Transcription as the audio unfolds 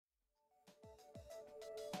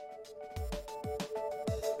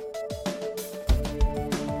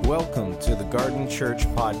Welcome to the Garden.church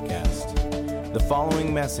podcast. The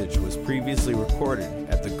following message was previously recorded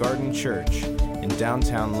at the Garden.church in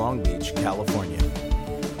downtown Long Beach, California.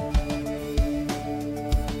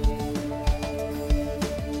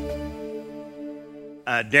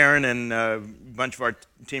 Darren and a bunch of our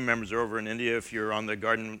team members are over in India. If you're on the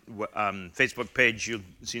Garden Facebook page, you've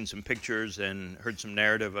seen some pictures and heard some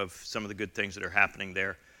narrative of some of the good things that are happening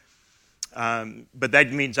there. But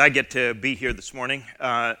that means I get to be here this morning,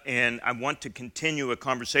 and I want to continue a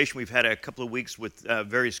conversation. We've had a couple of weeks with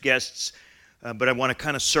various guests, but I want to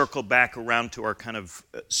kind of circle back around to our kind of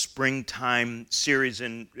springtime series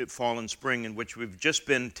in fall and spring, in which we've just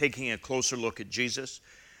been taking a closer look at Jesus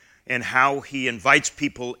and how he invites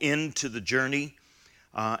people into the journey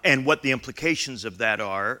and what the implications of that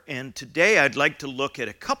are. And today I'd like to look at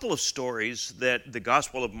a couple of stories that the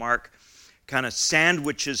Gospel of Mark kind of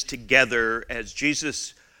sandwiches together as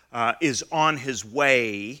Jesus is on his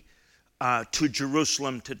way to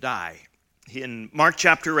Jerusalem to die. In Mark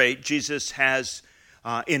chapter 8, Jesus has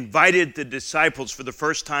invited the disciples for the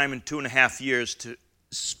first time in 2.5 years to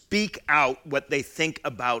speak out what they think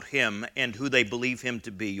about him and who they believe him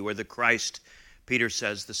to be. You are the Christ, Peter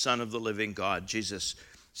says, the Son of the living God. Jesus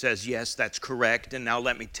says, yes, that's correct. And now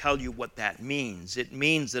let me tell you what that means. It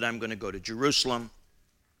means that I'm going to go to Jerusalem.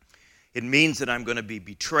 It means that I'm going to be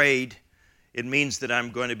betrayed. It means that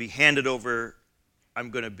I'm going to be handed over. I'm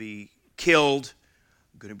going to be killed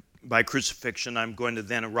by crucifixion. I'm going to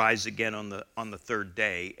then arise again on the third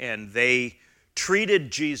day. And they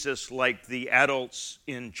treated Jesus like the adults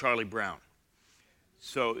in Charlie Brown.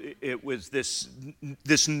 So it was this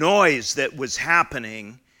noise that was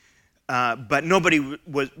happening, but nobody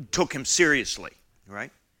took him seriously,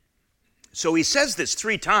 right? So he says this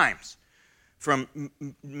 3 times. From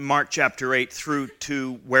Mark chapter 8 through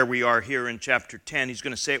to where we are here in chapter 10. He's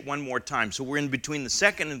going to say it one more time. So we're in between the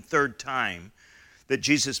second and third time that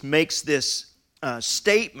Jesus makes this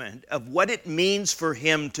statement of what it means for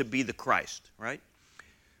him to be the Christ, right?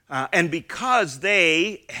 And because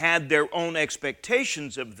they had their own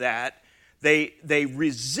expectations of that, they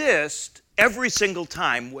resist every single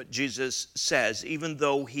time what Jesus says, even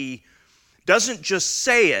though he doesn't just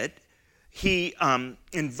say it, he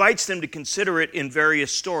invites them to consider it in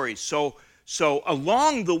various stories. So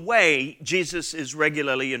along the way, Jesus is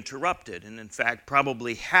regularly interrupted. And in fact,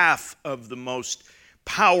 probably half of the most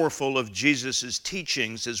powerful of Jesus'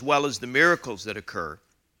 teachings, as well as the miracles that occur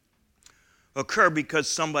because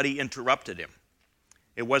somebody interrupted him.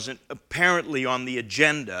 It wasn't apparently on the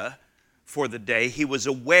agenda for the day. He was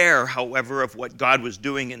aware, however, of what God was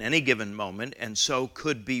doing in any given moment, and so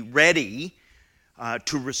could be ready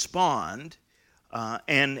to respond,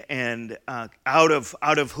 and out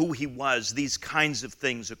of who he was, these kinds of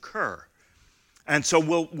things occur. And so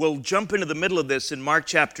we'll jump into the middle of this in Mark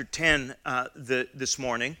chapter 10 this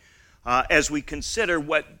morning as we consider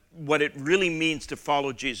what it really means to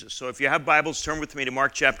follow Jesus. So if you have Bibles, turn with me to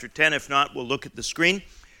Mark chapter 10. If not, we'll look at the screen.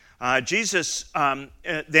 Jesus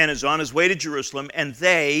then is on his way to Jerusalem, and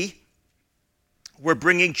they were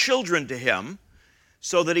bringing children to him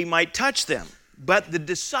so that he might touch them. But the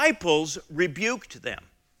disciples rebuked them.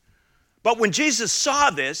 But when Jesus saw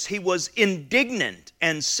this, he was indignant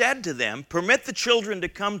and said to them, "Permit the children to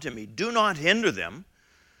come to me. Do not hinder them,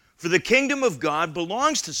 for the kingdom of God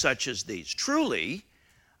belongs to such as these. Truly,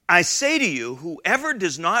 I say to you, whoever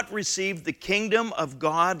does not receive the kingdom of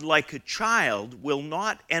God like a child will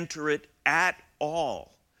not enter it at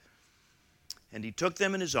all." And he took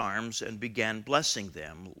them in his arms and began blessing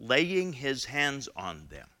them, laying his hands on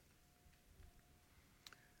them.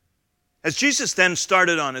 As Jesus then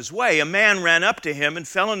started on his way, a man ran up to him and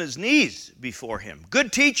fell on his knees before him.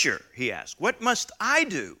 "Good teacher," he asked, "what must I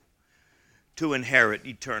do to inherit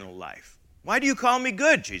eternal life?" "Why do you call me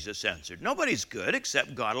good?" Jesus answered. "Nobody's good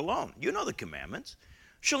except God alone. You know the commandments.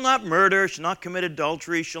 Shall not murder, shall not commit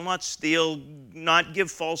adultery, shall not steal, not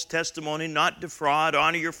give false testimony, not defraud,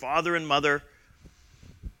 honor your father and mother."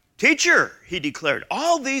 "Teacher," he declared,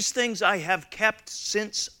 "all these things I have kept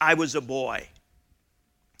since I was a boy."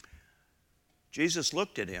 Jesus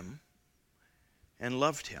looked at him and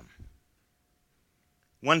loved him.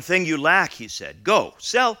 "One thing you lack," he said. "Go,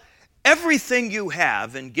 sell everything you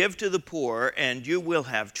have and give to the poor, and you will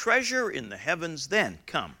have treasure in the heavens. Then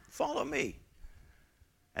come, follow me."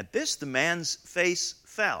 At this, the man's face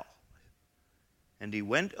fell, and he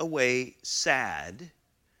went away sad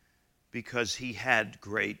because he had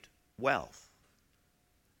great wealth.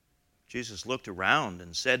 Jesus looked around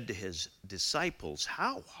and said to his disciples,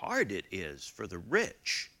 "How hard it is for the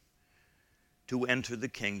rich to enter the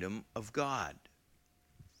kingdom of God."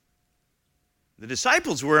 The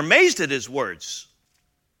disciples were amazed at his words.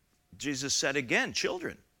 Jesus said again,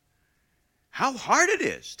 children, how hard it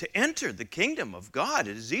is to enter the kingdom of God.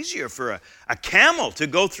 It is easier for a camel to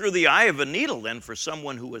go through the eye of a needle than for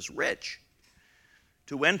someone who is rich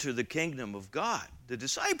to enter the kingdom of God. The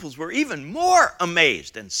disciples were even more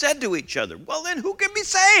amazed and said to each other, well, then who can be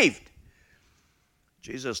saved?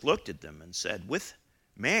 Jesus looked at them and said, with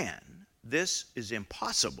man, this is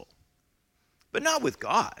impossible, but not with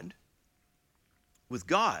God. With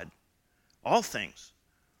God, all things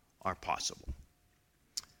are possible.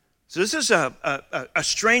 So this is a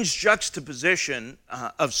strange juxtaposition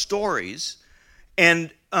of stories.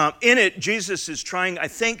 And in it, Jesus is trying, I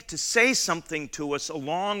think, to say something to us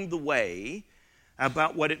along the way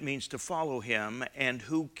about what it means to follow him and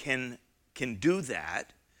who can do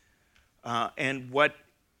that and what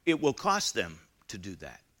it will cost them to do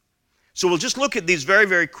that. So we'll just look at these very,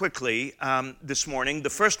 very quickly this morning. The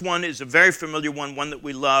first one is a very familiar one that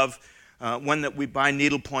we love, one that we buy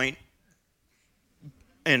needlepoint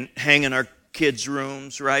and hang in our kids'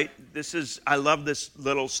 rooms, right? I love this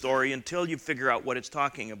little story. Until you figure out what it's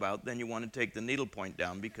talking about, then you want to take the needlepoint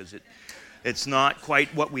down because it's not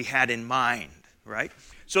quite what we had in mind, right?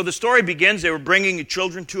 So the story begins, they were bringing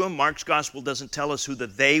children to him. Mark's gospel doesn't tell us who the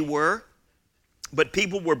they were, but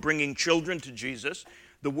people were bringing children to Jesus.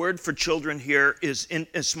 The word for children here is in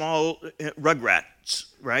small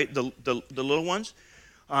rugrats, right? The little ones.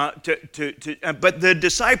 But the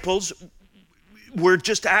disciples were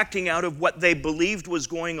just acting out of what they believed was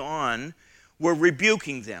going on, were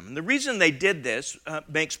rebuking them. And the reason they did this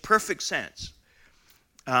makes perfect sense.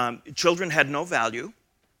 Children had no value.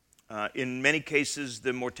 In many cases,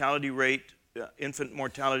 the mortality rate, infant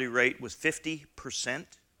mortality rate was 50%.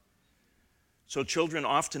 So children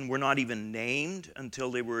often were not even named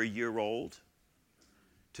until they were a year old.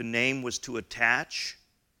 To name was to attach.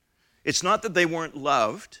 It's not that they weren't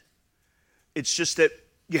loved. It's just that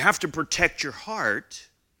you have to protect your heart,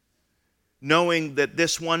 knowing that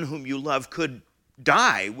this one whom you love could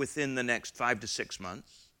die within the next 5 to 6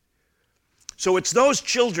 months. So it's those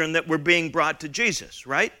children that were being brought to Jesus,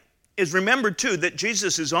 right? Is remember, too, that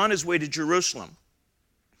Jesus is on his way to Jerusalem.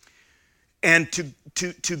 And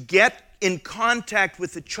to get in contact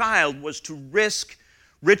with the child was to risk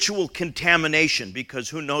ritual contamination, because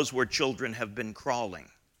who knows where children have been crawling.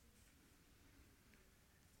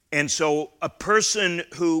 And so a person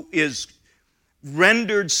who is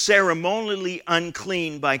rendered ceremonially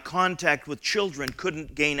unclean by contact with children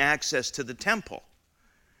couldn't gain access to the temple.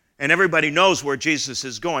 And everybody knows where Jesus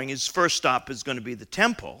is going. His first stop is going to be the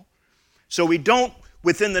temple. So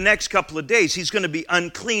within the next couple of days, he's going to be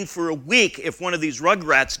unclean for a week if one of these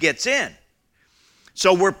rugrats gets in.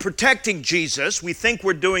 So we're protecting Jesus. We think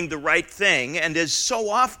we're doing the right thing. And as so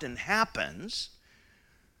often happens,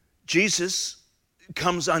 Jesus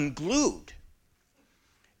comes unglued.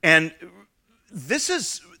 And this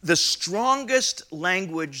is the strongest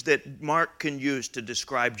language that Mark can use to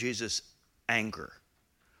describe Jesus' anger.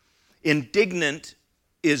 Indignant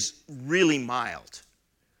is really mild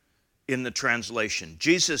in the translation.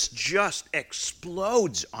 Jesus just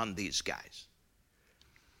explodes on these guys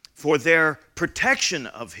for their protection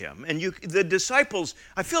of him. And the disciples,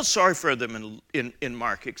 I feel sorry for them in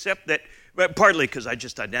Mark, except that, partly because I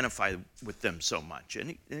just identify with them so much.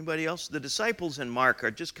 Anybody else? The disciples in Mark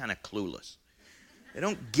are just kind of clueless. They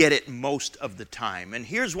don't get it most of the time. And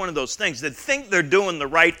here's one of those things. They think they're doing the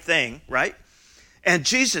right thing, right? And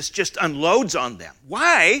Jesus just unloads on them.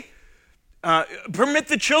 Why? Permit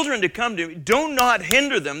the children to come to me. Do not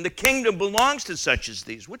hinder them. The kingdom belongs to such as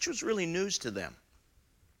these, which was really news to them.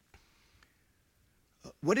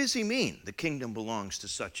 What does he mean, the kingdom belongs to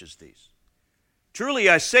such as these? Truly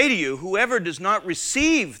I say to you, whoever does not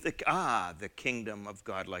receive the kingdom of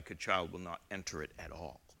God like a child will not enter it at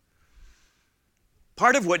all.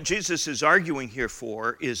 Part of what Jesus is arguing here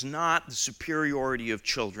for is not the superiority of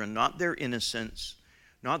children, not their innocence,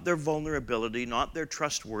 not their vulnerability, not their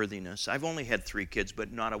trustworthiness. I've only had 3 kids,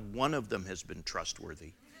 but not a one of them has been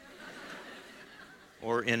trustworthy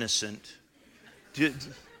or innocent.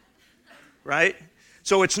 Right?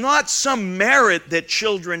 So it's not some merit that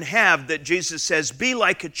children have that Jesus says, be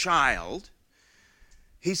like a child.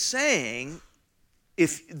 He's saying,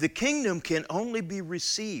 if the kingdom can only be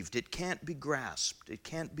received, it can't be grasped, it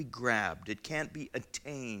can't be grabbed, it can't be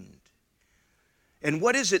attained. And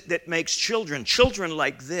what is it that makes children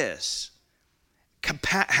like this,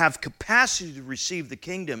 have capacity to receive the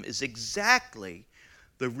kingdom is exactly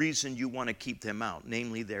the reason you want to keep them out,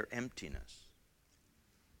 namely their emptiness.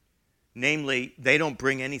 Namely, they don't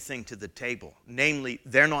bring anything to the table. Namely,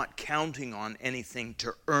 they're not counting on anything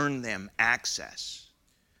to earn them access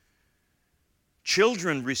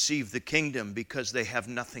Children receive the kingdom because they have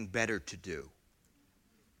nothing better to do.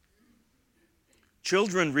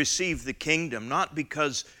 Children receive the kingdom not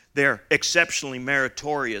because they're exceptionally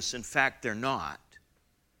meritorious. In fact, they're not.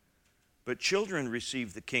 But children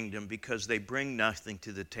receive the kingdom because they bring nothing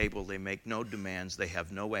to the table. They make no demands. They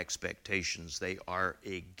have no expectations. They are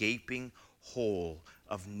a gaping hole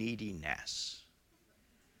of neediness.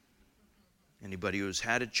 Anybody who's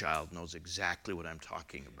had a child knows exactly what I'm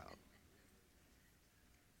talking about.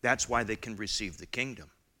 That's why they can receive the kingdom.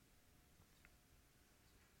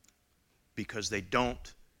 Because they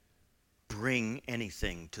don't bring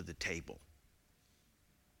anything to the table.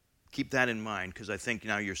 Keep that in mind, because I think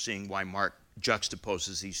now you're seeing why Mark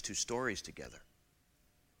juxtaposes these two stories together.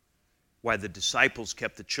 Why the disciples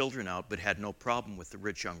kept the children out but had no problem with the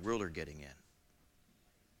rich young ruler getting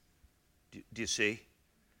in. Do you see?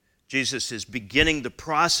 Jesus is beginning the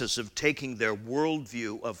process of taking their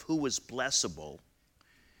worldview of who was blessable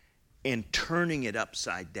and turning it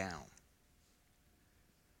upside down.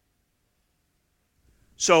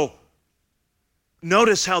 So,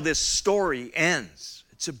 notice how this story ends.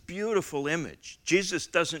 It's a beautiful image. Jesus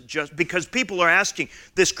doesn't just, because people are asking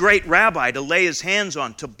this great rabbi to lay his hands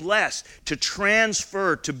on, to bless, to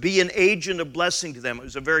transfer, to be an agent of blessing to them. It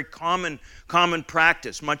was a very common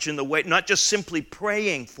practice, much in the way, not just simply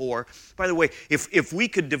praying for. By the way, if we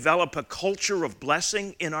could develop a culture of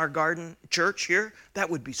blessing in our garden church here, that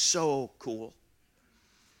would be so cool.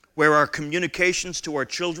 Where our communications to our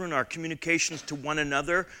children, our communications to one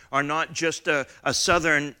another are not just a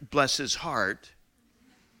southern bless his heart.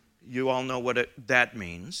 You all know what that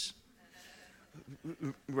means,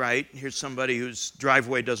 right? Here's somebody whose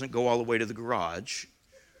driveway doesn't go all the way to the garage.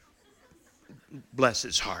 Bless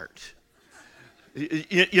his heart.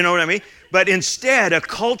 You know what I mean? But instead, a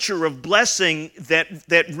culture of blessing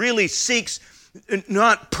that really seeks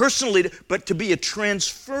not personally, but to be a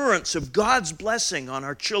transference of God's blessing on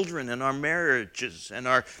our children and our marriages and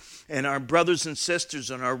our brothers and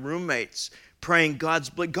sisters and our roommates, praying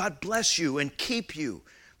God bless you and keep you.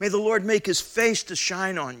 May the Lord make his face to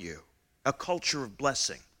shine on you. A culture of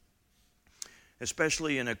blessing.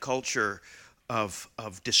 Especially in a culture of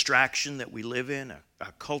distraction that we live in,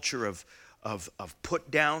 a culture of put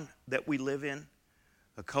down that we live in,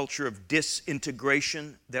 a culture of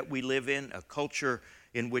disintegration that we live in, a culture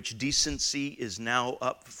in which decency is now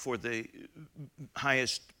up for the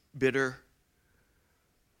highest bidder.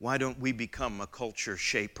 Why don't we become a culture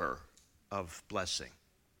shaper of blessing,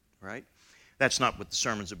 right? That's not what the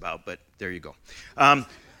sermon's about, but there you go.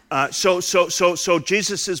 So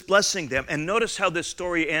Jesus is blessing them, and notice how this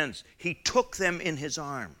story ends. He took them in his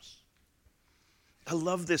arms. I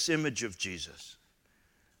love this image of Jesus.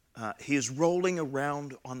 He is rolling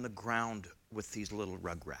around on the ground with these little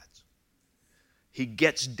rugrats. He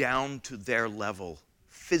gets down to their level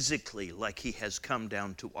physically, like he has come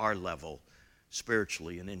down to our level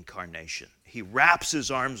spiritually in incarnation. He wraps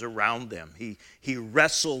his arms around them. He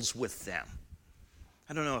wrestles with them.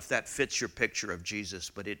 I don't know if that fits your picture of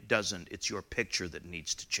Jesus, but it doesn't. It's your picture that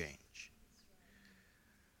needs to change.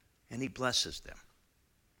 And he blesses them.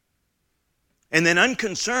 And then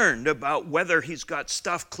unconcerned about whether he's got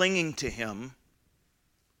stuff clinging to him,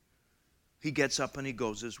 he gets up and he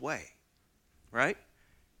goes his way. Right?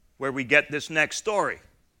 Where we get this next story.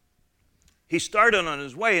 He started on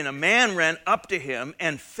his way, and a man ran up to him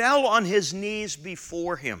and fell on his knees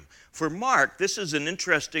before him. For Mark, this is an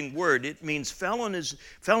interesting word. It means fell on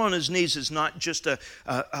his knees is not just a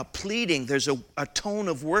pleading. There's a tone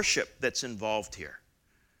of worship that's involved here.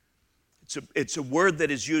 It's a word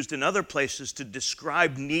that is used in other places to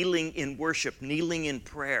describe kneeling in worship, kneeling in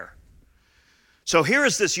prayer. So here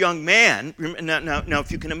is this young man. Now,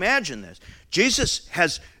 if you can imagine this, Jesus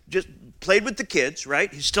has just played with the kids,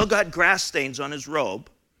 right? He's still got grass stains on his robe.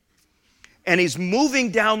 And he's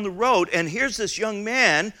moving down the road, and here's this young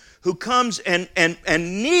man who comes and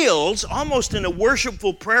kneels almost in a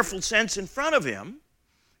worshipful, prayerful sense in front of him,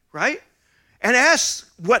 right? And asks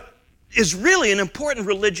what is really an important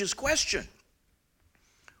religious question.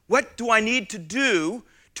 What do I need to do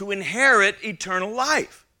to inherit eternal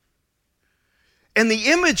life? And the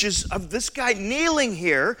images of this guy kneeling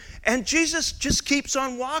here, and Jesus just keeps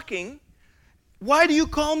on walking. Why do you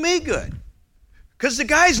call me good? Because the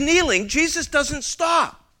guy's kneeling, Jesus doesn't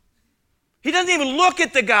stop. He doesn't even look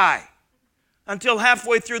at the guy until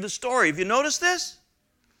halfway through the story. Have you noticed this?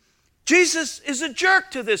 Jesus is a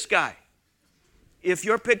jerk to this guy. If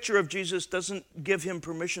your picture of Jesus doesn't give him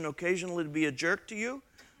permission occasionally to be a jerk to you,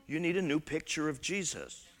 you need a new picture of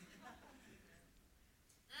Jesus.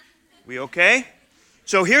 We okay?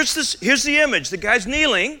 So here's the image. The guy's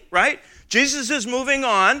kneeling, right? Jesus is moving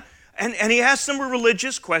on. And he asked them a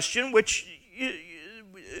religious question, which,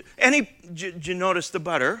 did you notice the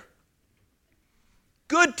butter?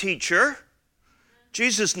 Good teacher.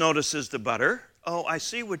 Jesus notices the butter. Oh, I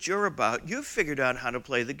see what you're about. You've figured out how to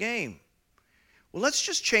play the game. Well, let's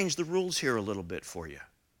just change the rules here a little bit for you.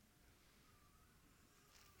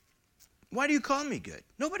 Why do you call me good?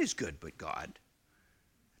 Nobody's good but God.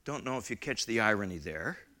 Don't know if you catch the irony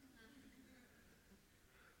there.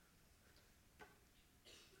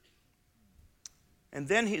 And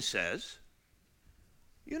then he says,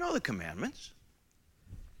 you know the commandments.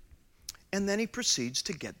 And then he proceeds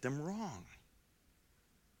to get them wrong.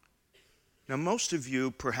 Now, most of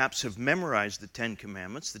you perhaps have memorized the 10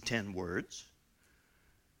 commandments, the 10 words,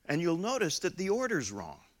 and you'll notice that the order's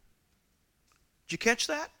wrong. Did you catch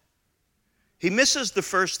that? He misses the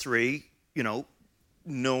first 3,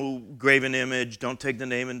 no graven image, don't take the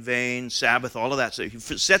name in vain, Sabbath, all of that. So he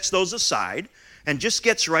sets those aside and just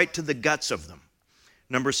gets right to the guts of them.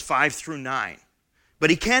 Numbers 5 through 9. But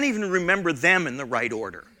he can't even remember them in the right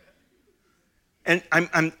order. And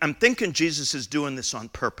I'm thinking Jesus is doing this on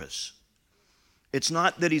purpose. It's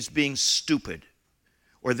not that he's being stupid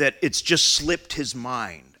or that it's just slipped his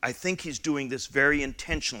mind. I think he's doing this very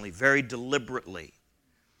intentionally, very deliberately.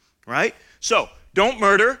 Right? So, don't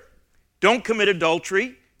murder, don't commit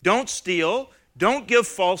adultery, don't steal, don't give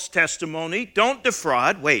false testimony, don't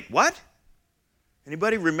defraud. Wait, what?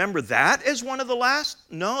 Anybody remember that as one of the last?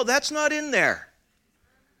 No, that's not in there.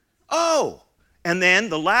 Oh, and then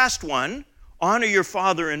the last one, honor your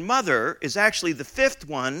father and mother, is actually the 5th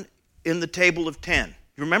one in the table of 10.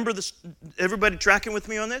 You remember this? Everybody tracking with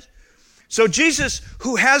me on this? So Jesus,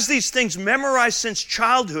 who has these things memorized since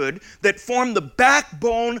childhood that form the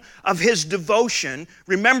backbone of his devotion,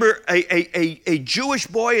 remember a Jewish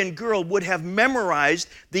boy and girl would have memorized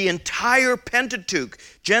the entire Pentateuch,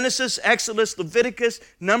 Genesis, Exodus, Leviticus,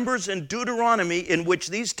 Numbers, and Deuteronomy, in which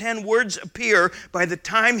these 10 words appear by the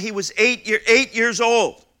time he was 8 years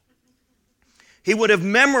old. He would have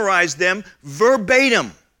memorized them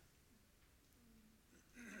verbatim.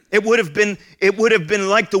 It would have been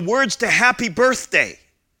like the words to happy birthday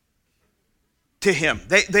to him.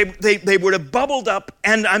 They would have bubbled up,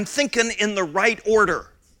 and I'm thinking in the right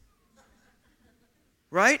order.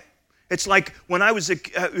 Right? It's like when I was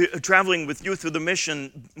traveling with Youth of the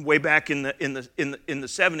Mission way back in the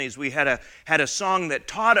 70s, we had a song that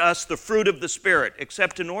taught us the fruit of the Spirit,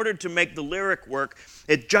 except in order to make the lyric work,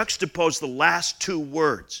 it juxtaposed the last 2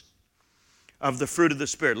 words of the fruit of the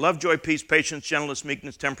Spirit. Love, joy, peace, patience, gentleness,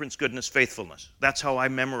 meekness, temperance, goodness, faithfulness. That's how I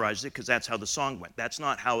memorized it, because that's how the song went. That's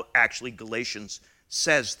not how actually Galatians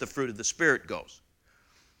says the fruit of the Spirit goes.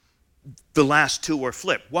 The last 2 are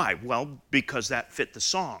flipped. Why? Well, because that fit the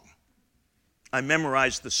song. I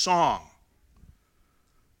memorized the song,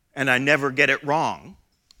 and I never get it wrong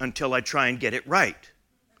until I try and get it right.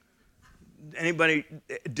 Anybody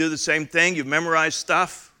do the same thing? You've memorized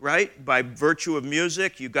stuff, right? By virtue of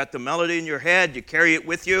music, you've got the melody in your head, you carry it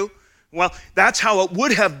with you. Well, that's how it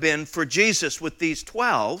would have been for Jesus with these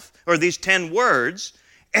 12, or these 10 words,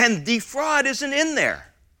 and defraud isn't in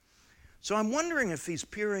there. So I'm wondering if he's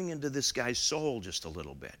peering into this guy's soul just a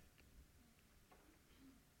little bit.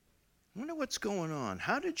 I wonder what's going on.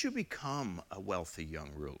 How did you become a wealthy young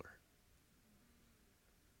ruler?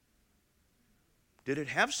 Did it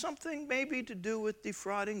have something maybe to do with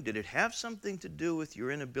defrauding? Did it have something to do with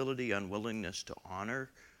your inability, unwillingness to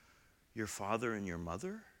honor your father and your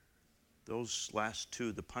mother? Those last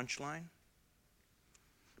 2, the punchline.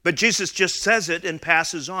 But Jesus just says it and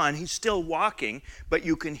passes on. He's still walking, but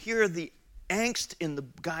you can hear the angst in the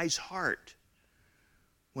guy's heart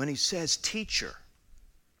when he says, teacher,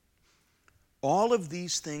 all of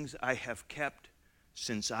these things I have kept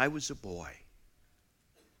since I was a boy.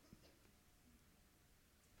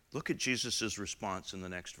 Look at Jesus' response in the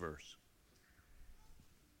next verse.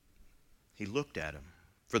 He looked at him.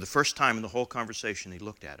 For the first time in the whole conversation, he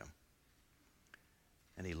looked at him.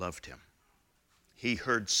 And he loved him. He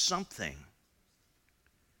heard something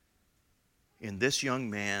in this young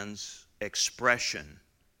man's expression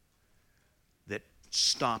that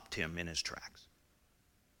stopped him in his tracks.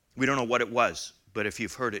 We don't know what it was, but if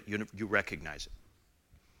you've heard it, you recognize it.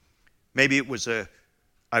 Maybe it was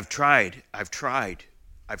I've tried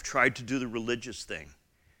to do the religious thing,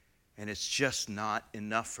 and it's just not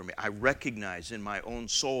enough for me. I recognize in my own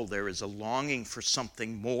soul there is a longing for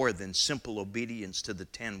something more than simple obedience to the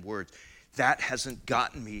 10 words. That hasn't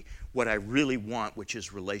gotten me what I really want, which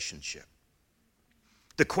is relationship.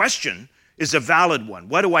 The question is a valid one.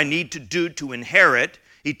 What do I need to do to inherit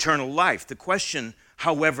eternal life? The question,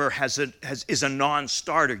 however, is a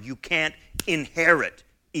non-starter. You can't inherit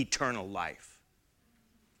eternal life.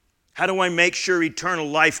 How do I make sure eternal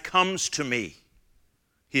life comes to me?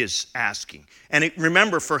 He is asking. And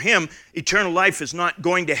remember, for him, eternal life is not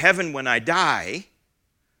going to heaven when I die.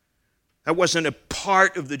 That wasn't a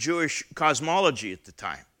part of the Jewish cosmology at the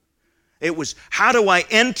time. It was, how do I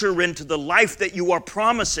enter into the life that you are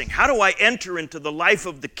promising? How do I enter into the life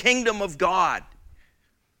of the kingdom of God?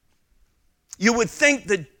 You would think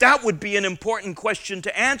that that would be an important question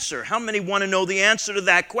to answer. How many want to know the answer to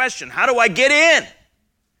that question? How do I get in?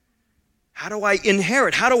 How do I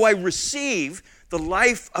inherit? How do I receive the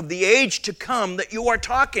life of the age to come that you are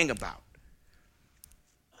talking about?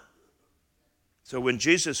 So when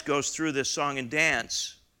Jesus goes through this song and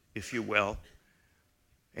dance, if you will,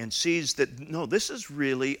 and sees that, no, this is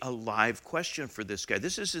really a live question for this guy.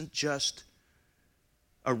 This isn't just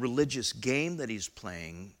a religious game that he's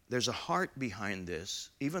playing. There's a heart behind this,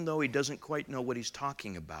 even though he doesn't quite know what he's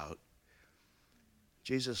talking about.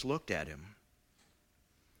 Jesus looked at him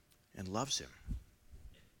and loves him.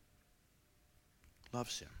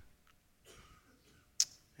 Loves him.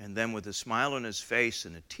 And then with a smile on his face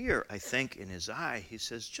and a tear, I think, in his eye, he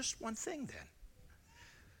says, just one thing then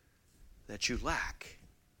that you lack.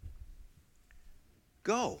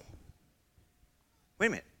 Go. Wait a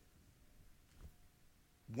minute.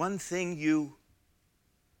 One thing you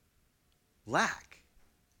lack.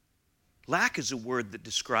 Lack is a word that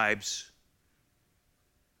describes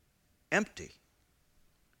empty.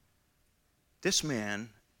 This man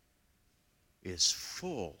is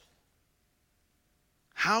full.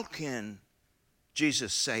 How can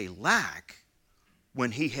Jesus say lack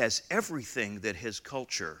when he has everything that his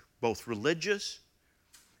culture, both religious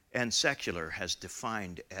and secular, has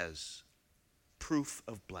defined as proof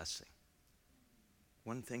of blessing?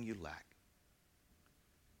 One thing you lack.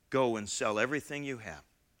 Go and sell everything you have.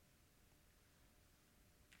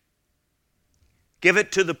 Give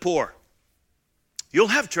it to the poor. You'll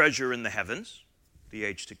have treasure in the heavens, the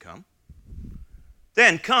age to come.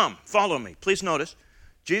 Then come, follow me. Please notice,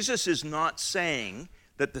 Jesus is not saying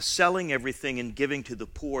that the selling everything and giving to the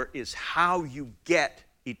poor is how you get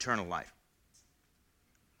eternal life.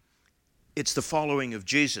 It's the following of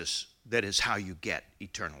Jesus that is how you get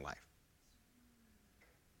eternal life.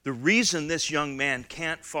 The reason this young man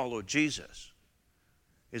can't follow Jesus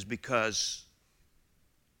is because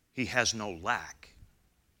he has no lack.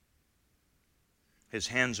 His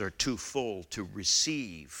hands are too full to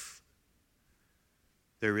receive.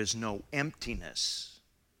 There is no emptiness.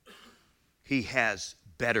 He has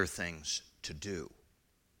better things to do.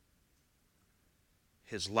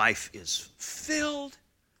 His life is filled.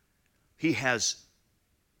 He has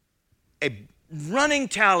a running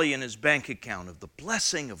tally in his bank account of the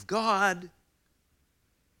blessing of God.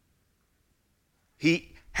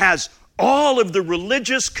 He has all of the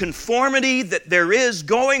religious conformity that there is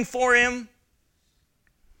going for him.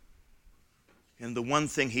 And the one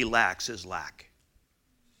thing he lacks is lack.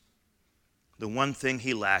 The one thing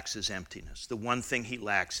he lacks is emptiness. The one thing he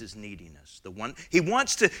lacks is neediness. He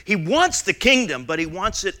wants the kingdom, but he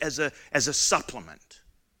wants it as a supplement.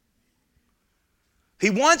 He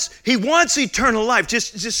wants eternal life.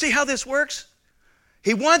 Just see how this works?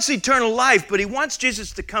 He wants eternal life, but he wants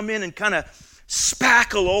Jesus to come in and kind of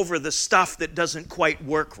spackle over the stuff that doesn't quite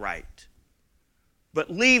work right, but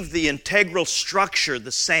leave the integral structure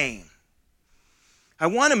the same. I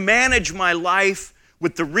want to manage my life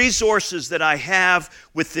with the resources that I have,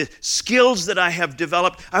 with the skills that I have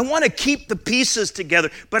developed. I want to keep the pieces together,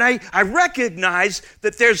 but I recognize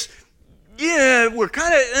that we're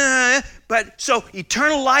kind of, but so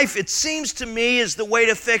eternal life, it seems to me, is the way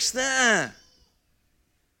to fix that.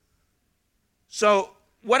 So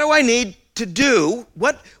what do I need to do?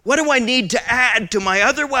 What do I need to add to my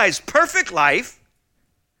otherwise perfect life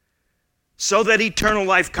so that eternal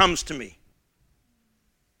life comes to me?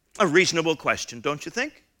 A reasonable question, don't you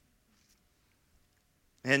think?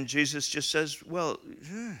 And Jesus just says, well,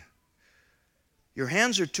 your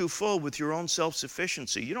hands are too full with your own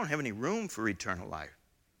self-sufficiency. You don't have any room for eternal life.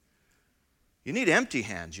 You need empty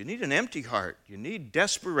hands. You need an empty heart. You need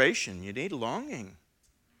desperation. You need longing.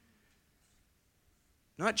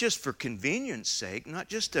 Not just for convenience sake, not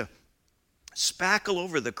just to spackle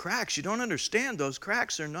over the cracks. You don't understand, those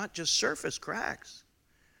cracks are not just surface cracks.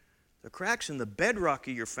 The cracks in the bedrock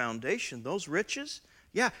of your foundation, those riches,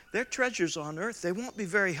 yeah, they're treasures on earth. They won't be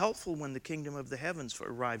very helpful when the kingdom of the heavens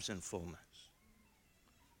arrives in fullness.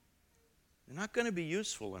 They're not going to be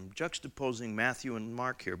useful. I'm juxtaposing Matthew and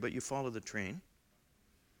Mark here, but you follow the train.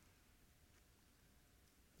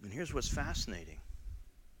 And here's what's fascinating.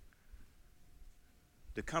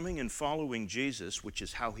 The coming and following Jesus, which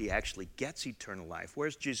is how he actually gets eternal life.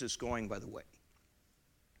 Where's Jesus going, by the way?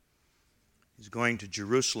 He's going to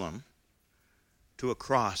Jerusalem to a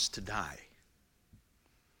cross to die.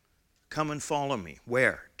 Come and follow me.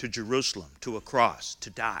 Where? To Jerusalem, to a cross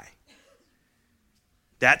to die.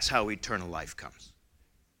 That's how eternal life comes.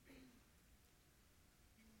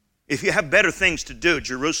 If you have better things to do,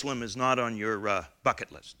 Jerusalem is not on your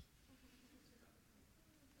bucket list.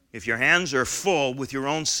 If your hands are full with your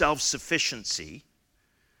own self-sufficiency,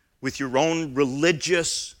 with your own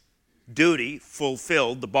religious duty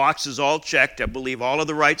fulfilled, the box is all checked, I believe all of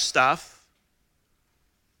the right stuff,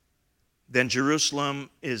 then Jerusalem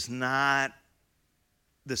is not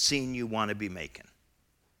the scene you want to be making,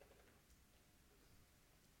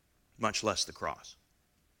 much less the cross.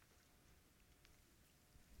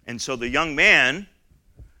 And so the young man,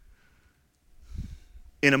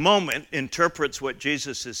 in a moment, interprets what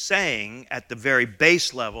Jesus is saying at the very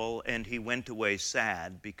base level, and he went away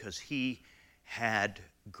sad because he had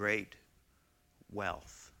great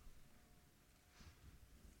wealth.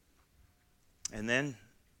 And then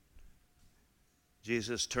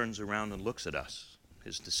Jesus turns around and looks at us,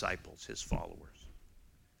 his disciples, his followers.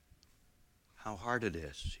 How hard it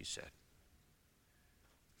is, he said,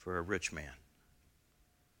 for a rich man,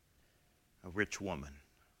 a rich woman,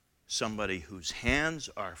 somebody whose hands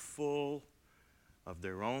are full of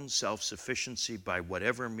their own self-sufficiency by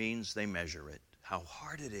whatever means they measure it. How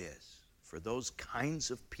hard it is for those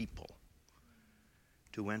kinds of people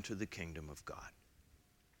to enter the kingdom of God.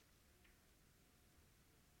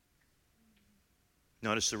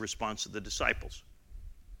 Notice the response of the disciples.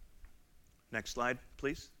 Next slide,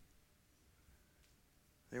 please.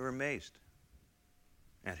 They were amazed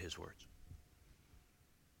at his words.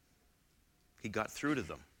 He got through to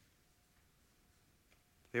them.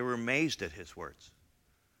 They were amazed at his words.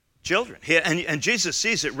 Children. And Jesus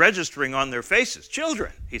sees it registering on their faces.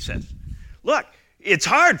 Children, he says. Look, it's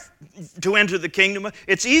hard to enter the kingdom.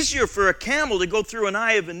 It's easier for a camel to go through an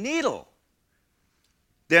eye of a needle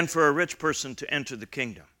than for a rich person to enter the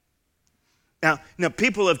kingdom. Now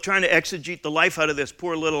people have tried to exegete the life out of this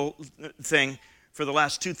poor little thing for the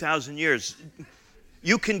last 2,000 years.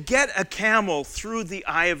 You can get a camel through the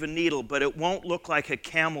eye of a needle, but it won't look like a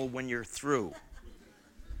camel when you're through.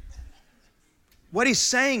 What he's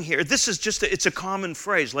saying here, this is just, it's a common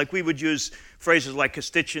phrase. Like we would use phrases like a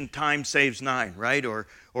stitch in time saves nine, right? Or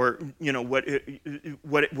you know, what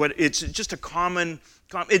it's just a common,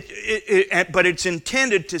 but it's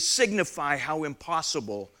intended to signify how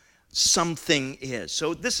impossible something is.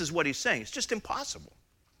 So this is what he's saying. It's just impossible.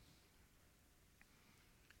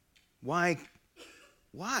 Why?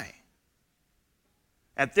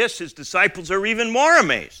 At this, his disciples are even more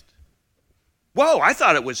amazed. Whoa, I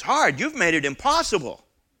thought it was hard. You've made it impossible.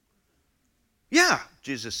 Yeah,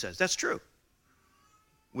 Jesus says, that's true.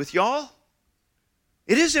 With y'all,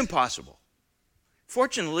 it is impossible.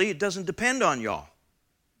 Fortunately, it doesn't depend on y'all.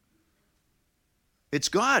 It's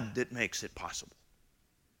God that makes it possible.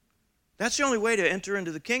 That's the only way to enter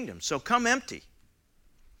into the kingdom. So come empty.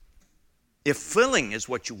 If filling is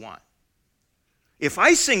what you want, if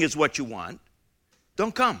icing is what you want,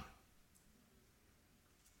 don't come.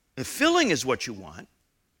 If filling is what you want,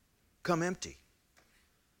 come empty.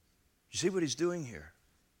 You see what he's doing here?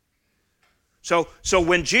 So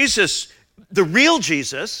when Jesus, the real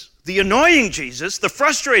Jesus, the annoying Jesus, the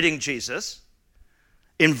frustrating Jesus,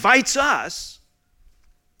 invites us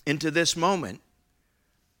into this moment,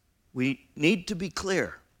 we need to be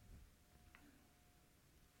clear.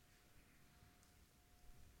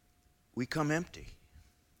 We come empty.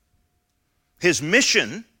 His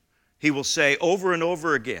mission, he will say over and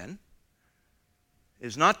over again,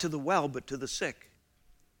 is not to the well, but to the sick.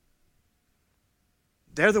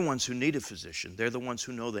 They're the ones who need a physician. They're the ones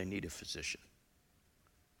who know they need a physician.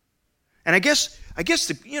 And I guess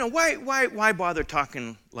why bother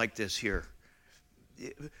talking like this here?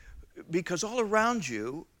 Because all around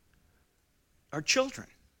you are children.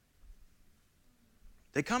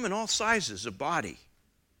 They come in all sizes of body.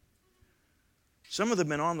 Some of them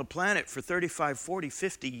have been on the planet for 35, 40,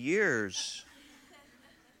 50 years.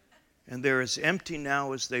 And they're as empty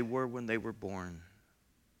now as they were when they were born.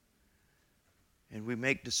 And we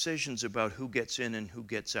make decisions about who gets in and who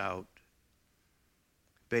gets out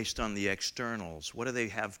based on the externals. What do they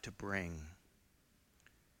have to bring?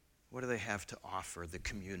 What do they have to offer the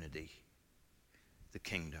community, the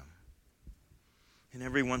kingdom? And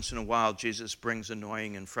every once in a while, Jesus brings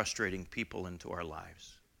annoying and frustrating people into our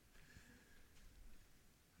lives.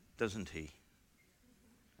 Doesn't he?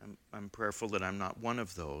 I'm prayerful that I'm not one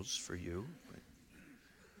of those for you.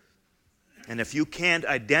 And if you can't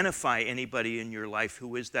identify anybody in your life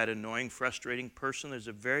who is that annoying, frustrating person, there's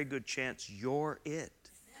a very good chance you're it.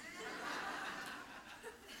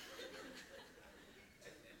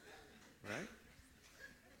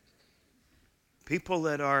 People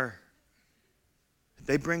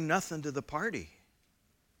they bring nothing to the party.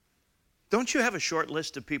 Don't you have a short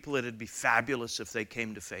list of people that would be fabulous if they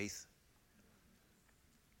came to faith?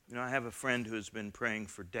 You know, I have a friend who's been praying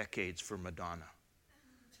for decades for Madonna.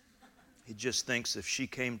 He just thinks if she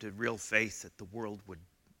came to real faith that the world would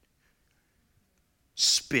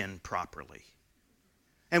spin properly.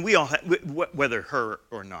 And we all have, whether her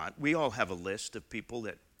or not, we all have a list of people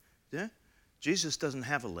that, Jesus doesn't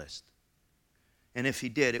have a list. And if he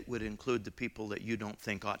did, it would include the people that you don't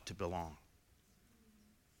think ought to belong.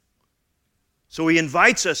 So he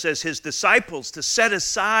invites us as his disciples to set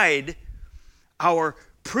aside our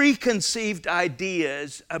preconceived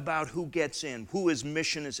ideas about who gets in, who his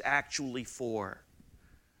mission is actually for,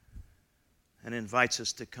 and invites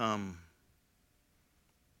us to come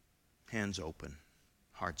hands open,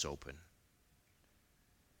 hearts open,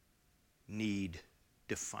 need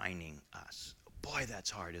defining us. Boy, that's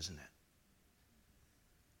hard, isn't it?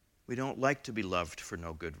 We don't like to be loved for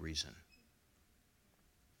no good reason,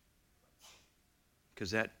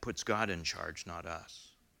 because that puts God in charge, not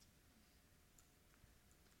us.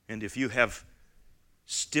 And if you have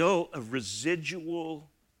still a residual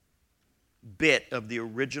bit of the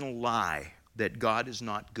original lie that God is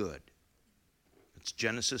not good, it's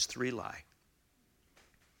Genesis 3 lie,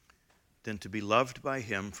 then to be loved by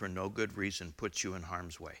him for no good reason puts you in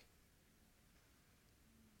harm's way.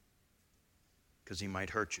 Because he might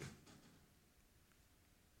hurt you.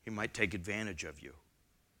 He might take advantage of you.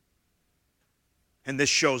 And this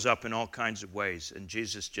shows up in all kinds of ways. And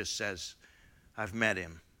Jesus just says, I've met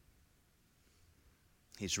him.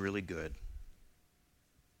 He's really good.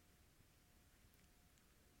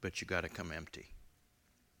 But you got to come empty.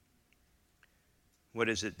 What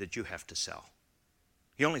is it that you have to sell?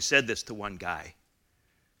 He only said this to one guy.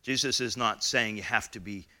 Jesus is not saying you have to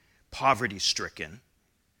be poverty-stricken.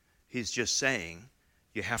 He's just saying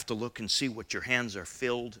you have to look and see what your hands are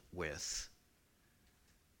filled with.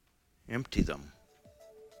 Empty them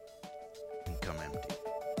and come empty.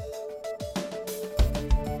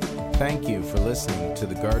 Thank you for listening to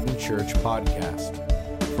the Garden Church podcast.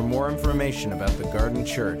 For more information about the Garden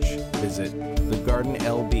Church, visit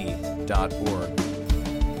thegardenlb.org.